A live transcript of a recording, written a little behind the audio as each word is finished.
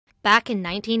Back in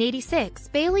 1986,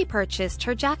 Bayley purchased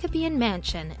her Jacobean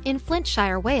mansion in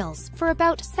Flintshire, Wales for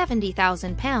about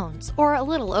 £70,000, or a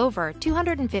little over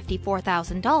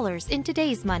 $254,000 in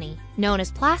today's money. Known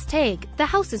as Plas Teg, the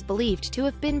house is believed to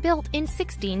have been built in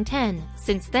 1610.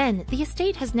 Since then, the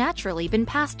estate has naturally been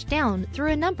passed down through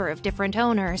a number of different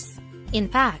owners. In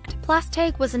fact, Plas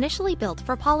Teg was initially built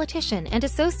for politician and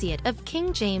associate of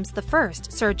King James I,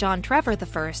 Sir John Trevor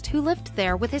I, who lived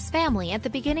there with his family at the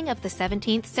beginning of the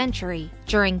 17th century.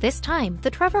 During this time,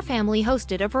 the Trevor family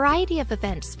hosted a variety of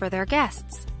events for their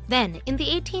guests. Then, in the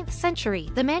 18th century,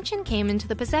 the mansion came into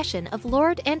the possession of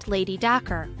Lord and Lady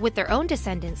Dacre, with their own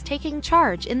descendants taking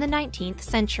charge in the 19th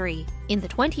century. In the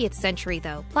 20th century,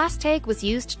 though, Plas Teg was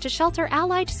used to shelter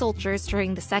Allied soldiers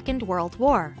during the Second World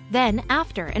War. Then,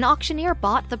 after an auctioneer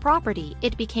bought the property,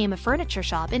 it became a furniture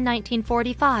shop in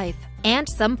 1945. And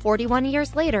some 41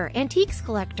 years later, antiques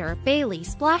collector Bayley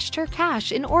splashed her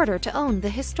cash in order to own the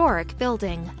historic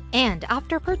building. And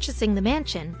after purchasing the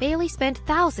mansion, Bayley spent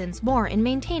thousands more in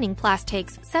maintaining Plas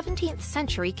Teg's 17th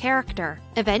century character.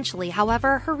 Eventually,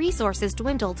 however, her resources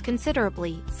dwindled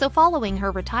considerably, so following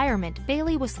her retirement,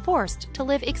 Bayley was forced to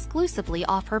live exclusively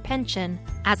off her pension.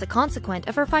 As a consequence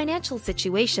of her financial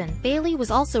situation, Bayley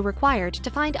was also required to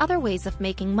find other ways of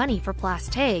making money for Plas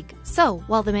Teg. So,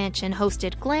 while the mansion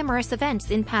hosted glamorous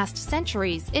events in past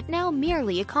centuries, it now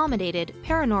merely accommodated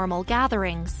paranormal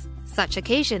gatherings. Such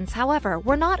occasions, however,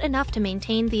 were not enough to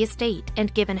maintain the estate,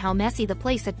 and given how messy the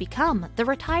place had become, the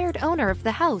retired owner of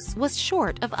the house was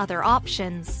short of other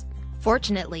options.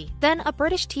 Fortunately, then a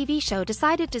British TV show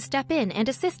decided to step in and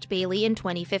assist Bayley in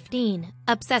 2015.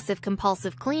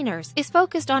 Obsessive-compulsive Cleaners is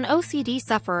focused on OCD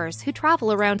sufferers who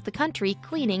travel around the country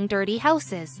cleaning dirty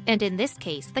houses, and in this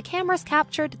case, the cameras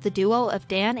captured the duo of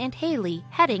Dan and Haley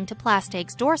heading to Plas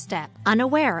Teg's doorstep,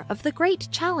 unaware of the great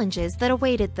challenges that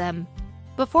awaited them.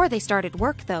 Before they started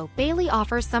work, though, Bayley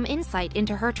offers some insight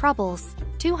into her troubles.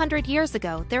 200 years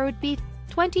ago, there would be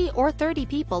 20 or 30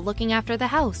 people looking after the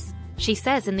house. She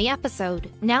says in the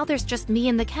episode, "Now there's just me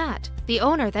and the cat." The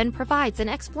owner then provides an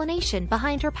explanation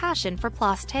behind her passion for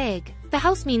Plas Teg. "The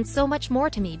house means so much more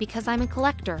to me because I'm a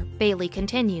collector," Bayley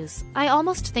continues. "I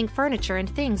almost think furniture and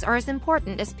things are as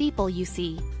important as people, you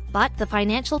see. But the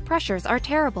financial pressures are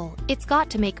terrible. It's got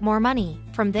to make more money."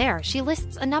 From there, she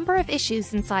lists a number of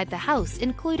issues inside the house,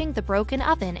 including the broken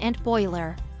oven and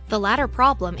boiler. The latter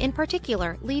problem in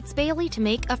particular leads Bayley to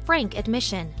make a frank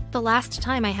admission. "The last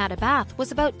time I had a bath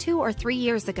was about 2 or 3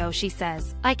 years ago," she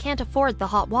says. "I can't afford the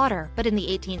hot water, but in the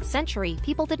 18th century,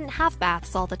 people didn't have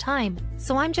baths all the time,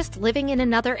 so I'm just living in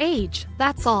another age,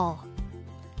 that's all."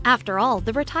 After all,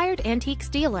 the retired antiques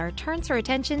dealer turns her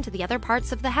attention to the other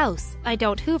parts of the house. "I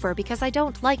don't hoover because I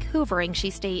don't like hoovering,"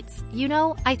 she states. "You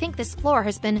know, I think this floor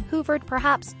has been hoovered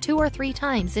perhaps 2 or 3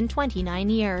 times in 29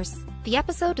 years. The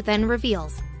episode then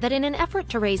reveals that in an effort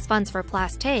to raise funds for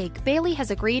Plas Teg, Bayley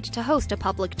has agreed to host a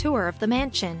public tour of the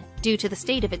mansion. Due to the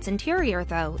state of its interior,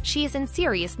 though, she is in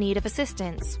serious need of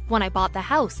assistance. "When I bought the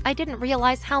house, I didn't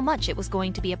realize how much it was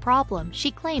going to be a problem,"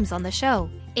 she claims on the show.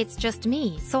 "It's just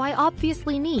me, so I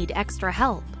obviously need extra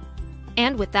help."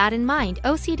 And with that in mind,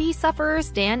 OCD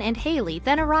sufferers Dan and Haley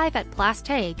then arrive at Plas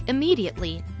Teg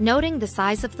immediately, noting the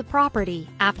size of the property.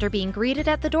 After being greeted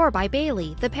at the door by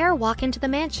Bayley, the pair walk into the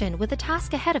mansion with a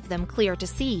task ahead of them clear to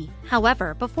see.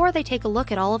 However, before they take a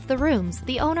look at all of the rooms,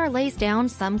 the owner lays down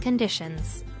some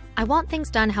conditions. "I want things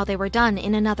done how they were done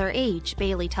in another age,"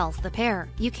 Bayley tells the pair.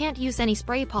 "You can't use any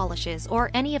spray polishes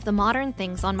or any of the modern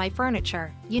things on my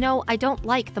furniture. You know, I don't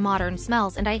like the modern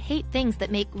smells and I hate things that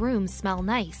make rooms smell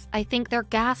nice. I think they're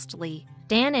ghastly."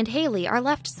 Dan and Haley are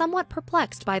left somewhat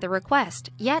perplexed by the request,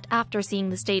 yet after seeing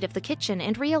the state of the kitchen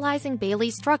and realizing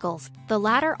Bayley's struggles, the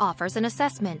latter offers an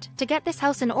assessment. "To get this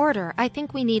house in order, I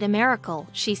think we need a miracle,"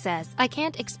 she says. "I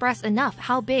can't express enough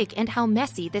how big and how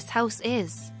messy this house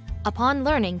is." Upon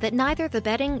learning that neither the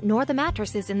bedding nor the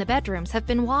mattresses in the bedrooms have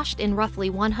been washed in roughly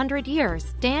 100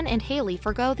 years, Dan and Haley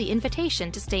forgo the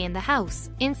invitation to stay in the house.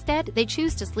 Instead, they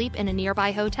choose to sleep in a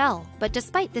nearby hotel. But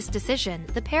despite this decision,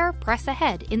 the pair press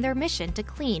ahead in their mission to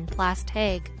clean Plas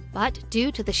Teg. But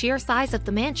due to the sheer size of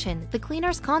the mansion, the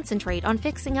cleaners concentrate on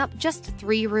fixing up just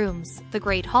 3 rooms: the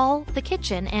Great Hall, the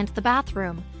kitchen, and the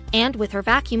bathroom. And with her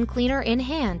vacuum cleaner in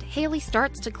hand, Haley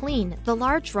starts to clean the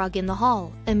large rug in the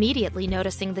hall, immediately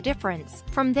noticing the difference.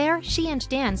 From there, she and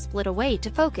Dan split away to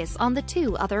focus on the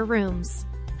 2 other rooms.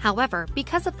 However,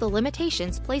 because of the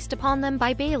limitations placed upon them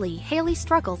by Bayley, Haley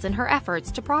struggles in her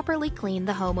efforts to properly clean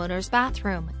the homeowner's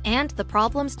bathroom. And the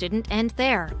problems didn't end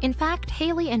there. In fact,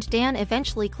 Haley and Dan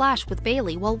eventually clash with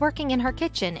Bayley while working in her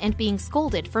kitchen and being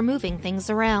scolded for moving things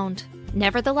around.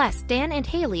 Nevertheless, Dan and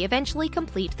Haley eventually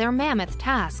complete their mammoth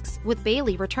tasks, with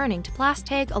Bayley returning to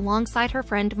Plastag alongside her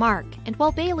friend Mark, and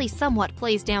while Bayley somewhat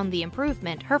plays down the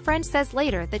improvement, her friend says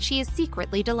later that she is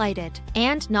secretly delighted.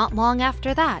 And not long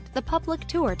after that, the public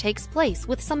tour takes place,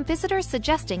 with some visitors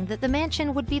suggesting that the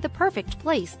mansion would be the perfect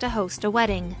place to host a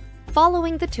wedding.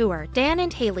 Following the tour, Dan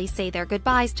and Haley say their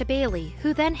goodbyes to Bayley,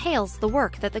 who then hails the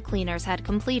work that the cleaners had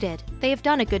completed. They have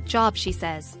done a good job, she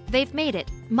says. They've made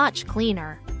it much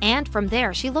cleaner. And from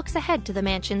there, she looks ahead to the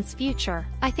mansion's future.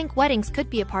 I think weddings could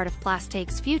be a part of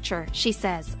Plastag's future, she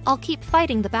says. I'll keep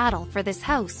fighting the battle for this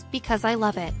house because I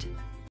love it.